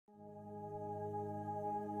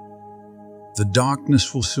The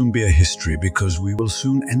darkness will soon be a history because we will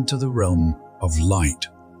soon enter the realm of light,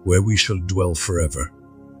 where we shall dwell forever.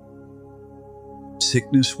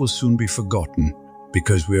 Sickness will soon be forgotten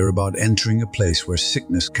because we are about entering a place where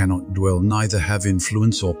sickness cannot dwell, neither have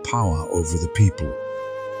influence or power over the people.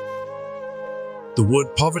 The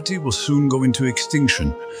word poverty will soon go into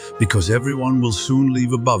extinction because everyone will soon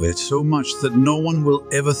leave above it so much that no one will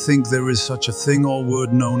ever think there is such a thing or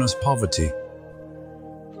word known as poverty.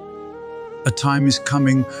 A time is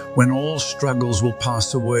coming when all struggles will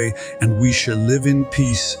pass away and we shall live in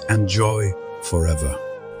peace and joy forever.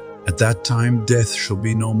 At that time, death shall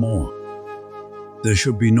be no more. There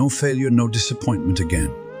shall be no failure, no disappointment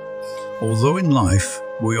again. Although in life,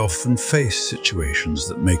 we often face situations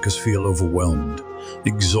that make us feel overwhelmed,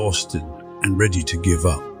 exhausted, and ready to give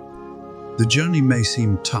up. The journey may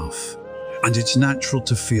seem tough, and it's natural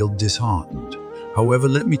to feel disheartened. However,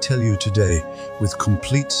 let me tell you today with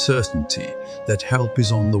complete certainty that help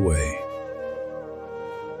is on the way.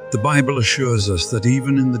 The Bible assures us that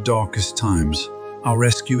even in the darkest times, our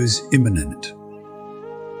rescue is imminent.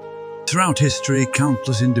 Throughout history,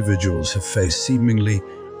 countless individuals have faced seemingly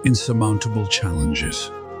insurmountable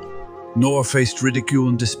challenges. Noah faced ridicule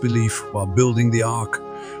and disbelief while building the ark,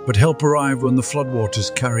 but help arrived when the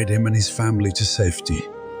floodwaters carried him and his family to safety.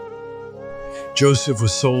 Joseph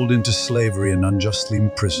was sold into slavery and unjustly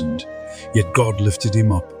imprisoned, yet God lifted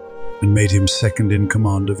him up and made him second in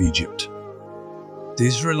command of Egypt. The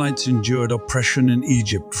Israelites endured oppression in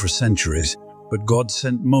Egypt for centuries, but God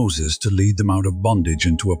sent Moses to lead them out of bondage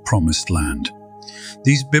into a promised land.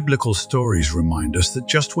 These biblical stories remind us that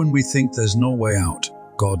just when we think there's no way out,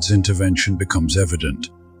 God's intervention becomes evident.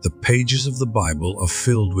 The pages of the Bible are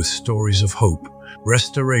filled with stories of hope,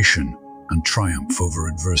 restoration, and triumph over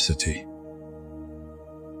adversity.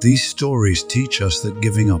 These stories teach us that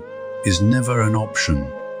giving up is never an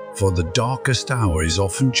option, for the darkest hour is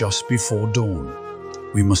often just before dawn.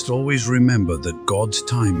 We must always remember that God's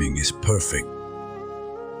timing is perfect.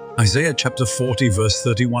 Isaiah chapter 40 verse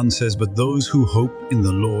 31 says, "But those who hope in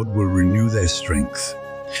the Lord will renew their strength.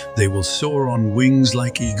 They will soar on wings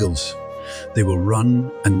like eagles. They will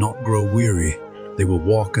run and not grow weary. They will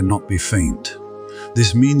walk and not be faint."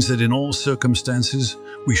 This means that in all circumstances,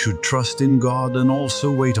 we should trust in God and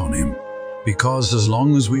also wait on Him, because as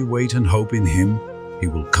long as we wait and hope in Him, He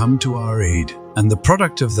will come to our aid. And the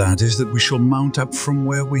product of that is that we shall mount up from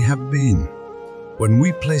where we have been. When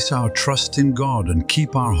we place our trust in God and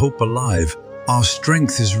keep our hope alive, our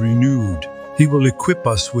strength is renewed. He will equip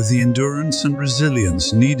us with the endurance and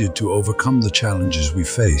resilience needed to overcome the challenges we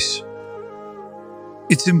face.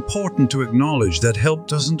 It's important to acknowledge that help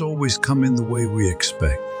doesn't always come in the way we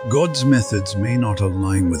expect. God's methods may not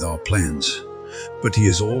align with our plans, but He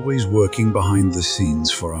is always working behind the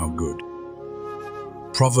scenes for our good.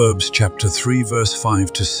 Proverbs chapter 3 verse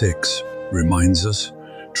 5 to 6 reminds us,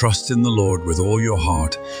 "Trust in the Lord with all your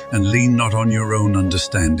heart and lean not on your own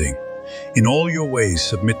understanding. In all your ways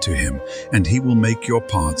submit to Him, and He will make your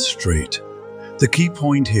paths straight." The key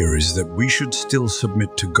point here is that we should still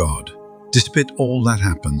submit to God. Despite all that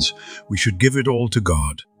happens, we should give it all to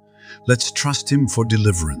God. Let's trust Him for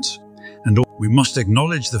deliverance. And we must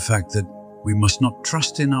acknowledge the fact that we must not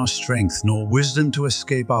trust in our strength nor wisdom to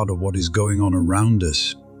escape out of what is going on around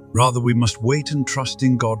us. Rather, we must wait and trust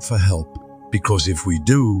in God for help, because if we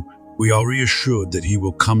do, we are reassured that He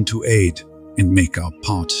will come to aid and make our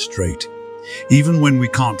paths straight. Even when we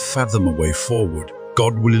can't fathom a way forward,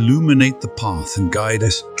 God will illuminate the path and guide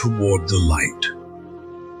us toward the light.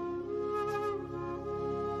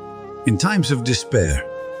 In times of despair,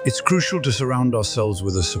 it's crucial to surround ourselves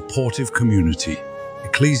with a supportive community.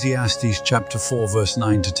 Ecclesiastes chapter 4 verse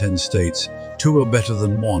 9 to 10 states, "Two are better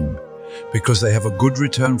than one, because they have a good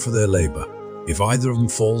return for their labor. If either of them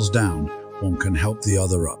falls down, one can help the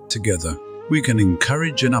other up. Together, we can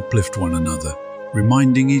encourage and uplift one another,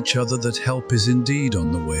 reminding each other that help is indeed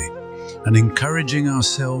on the way, and encouraging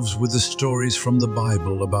ourselves with the stories from the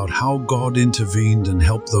Bible about how God intervened and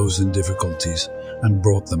helped those in difficulties and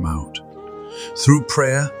brought them out. Through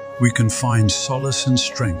prayer, we can find solace and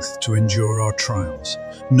strength to endure our trials,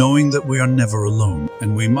 knowing that we are never alone.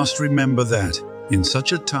 And we must remember that in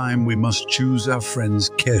such a time we must choose our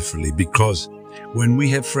friends carefully, because when we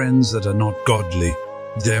have friends that are not godly,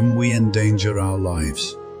 then we endanger our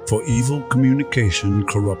lives. For evil communication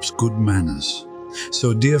corrupts good manners.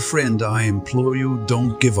 So dear friend, I implore you,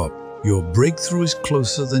 don't give up. Your breakthrough is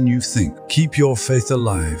closer than you think. Keep your faith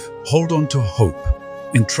alive. Hold on to hope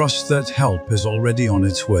and trust that help is already on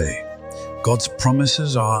its way. God's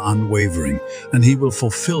promises are unwavering, and He will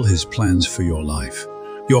fulfill His plans for your life.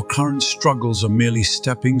 Your current struggles are merely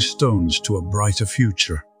stepping stones to a brighter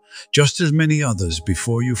future. Just as many others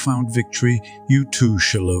before you found victory, you too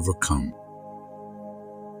shall overcome.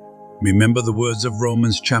 Remember the words of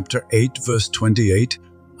Romans chapter 8, verse 28,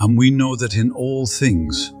 and we know that in all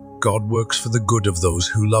things God works for the good of those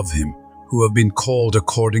who love Him, who have been called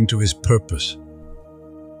according to His purpose.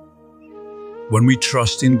 When we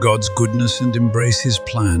trust in God's goodness and embrace His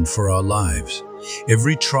plan for our lives,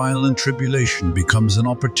 every trial and tribulation becomes an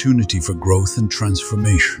opportunity for growth and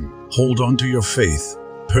transformation. Hold on to your faith,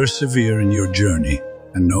 persevere in your journey,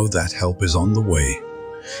 and know that help is on the way.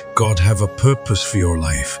 God has a purpose for your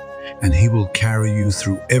life, and He will carry you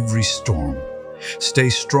through every storm. Stay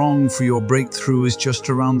strong, for your breakthrough is just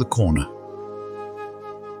around the corner.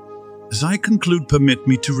 As I conclude, permit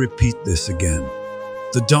me to repeat this again.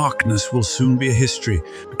 The darkness will soon be a history,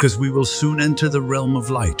 because we will soon enter the realm of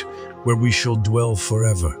light, where we shall dwell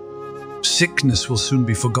forever. Sickness will soon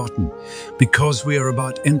be forgotten, because we are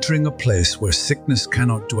about entering a place where sickness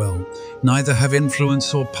cannot dwell, neither have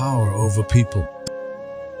influence or power over people.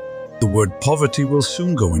 The word poverty will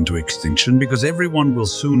soon go into extinction, because everyone will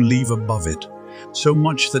soon leave above it, so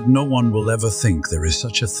much that no one will ever think there is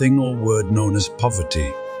such a thing or word known as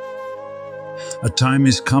poverty. A time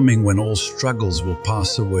is coming when all struggles will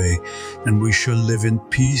pass away, and we shall live in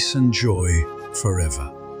peace and joy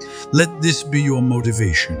forever. Let this be your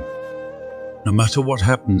motivation. No matter what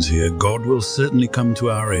happens here, God will certainly come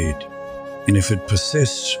to our aid. And if it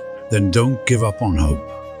persists, then don't give up on hope.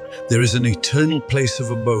 There is an eternal place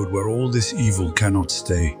of abode where all this evil cannot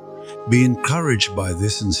stay. Be encouraged by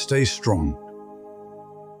this and stay strong.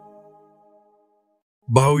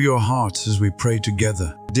 Bow your hearts as we pray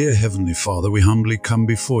together. Dear Heavenly Father, we humbly come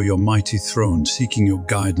before your mighty throne, seeking your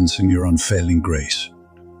guidance and your unfailing grace.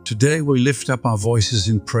 Today we lift up our voices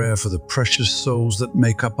in prayer for the precious souls that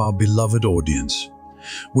make up our beloved audience.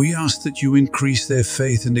 We ask that you increase their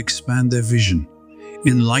faith and expand their vision,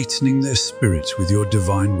 enlightening their spirits with your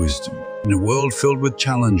divine wisdom. In a world filled with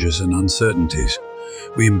challenges and uncertainties,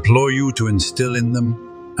 we implore you to instill in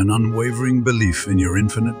them an unwavering belief in your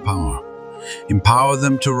infinite power. Empower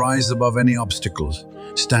them to rise above any obstacles,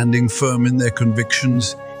 standing firm in their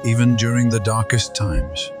convictions even during the darkest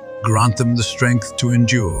times. Grant them the strength to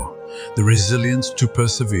endure, the resilience to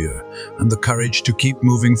persevere, and the courage to keep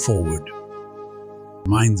moving forward.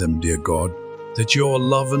 Remind them, dear God, that your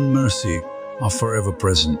love and mercy are forever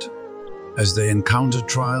present. As they encounter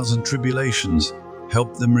trials and tribulations,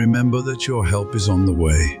 help them remember that your help is on the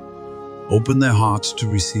way. Open their hearts to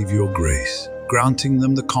receive your grace, granting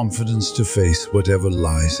them the confidence to face whatever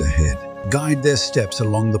lies ahead. Guide their steps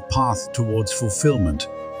along the path towards fulfillment,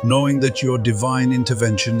 knowing that your divine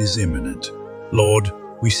intervention is imminent. Lord,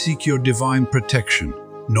 we seek your divine protection,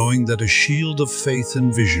 knowing that a shield of faith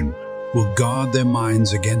and vision will guard their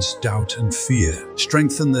minds against doubt and fear.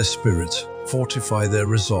 Strengthen their spirits, fortify their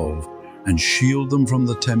resolve, and shield them from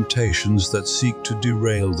the temptations that seek to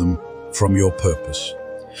derail them from your purpose.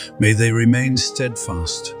 May they remain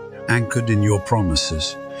steadfast, anchored in your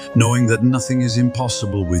promises, knowing that nothing is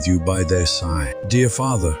impossible with you by their side. Dear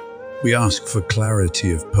Father, we ask for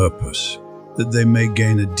clarity of purpose, that they may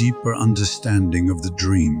gain a deeper understanding of the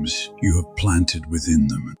dreams you have planted within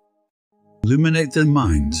them. Illuminate their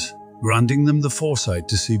minds, granting them the foresight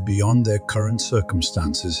to see beyond their current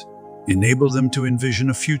circumstances. Enable them to envision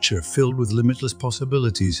a future filled with limitless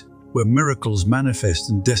possibilities, where miracles manifest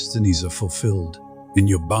and destinies are fulfilled. In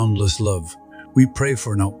your boundless love, we pray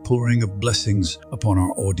for an outpouring of blessings upon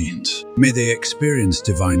our audience. May they experience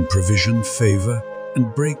divine provision, favor, and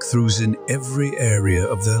breakthroughs in every area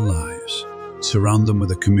of their lives. Surround them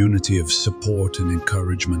with a community of support and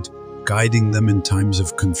encouragement, guiding them in times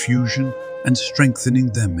of confusion and strengthening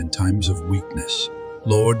them in times of weakness.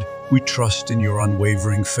 Lord, we trust in your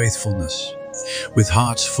unwavering faithfulness. With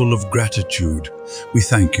hearts full of gratitude, we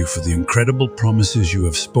thank you for the incredible promises you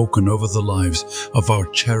have spoken over the lives of our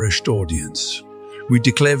cherished audience. We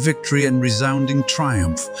declare victory and resounding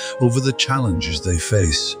triumph over the challenges they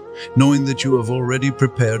face, knowing that you have already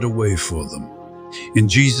prepared a way for them. In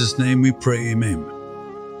Jesus' name we pray, Amen.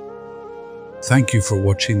 Thank you for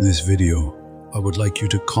watching this video. I would like you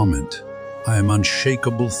to comment, "I am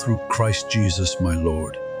unshakable through Christ Jesus my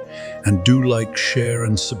Lord." And do like, share,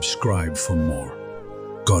 and subscribe for more.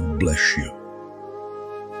 God bless you.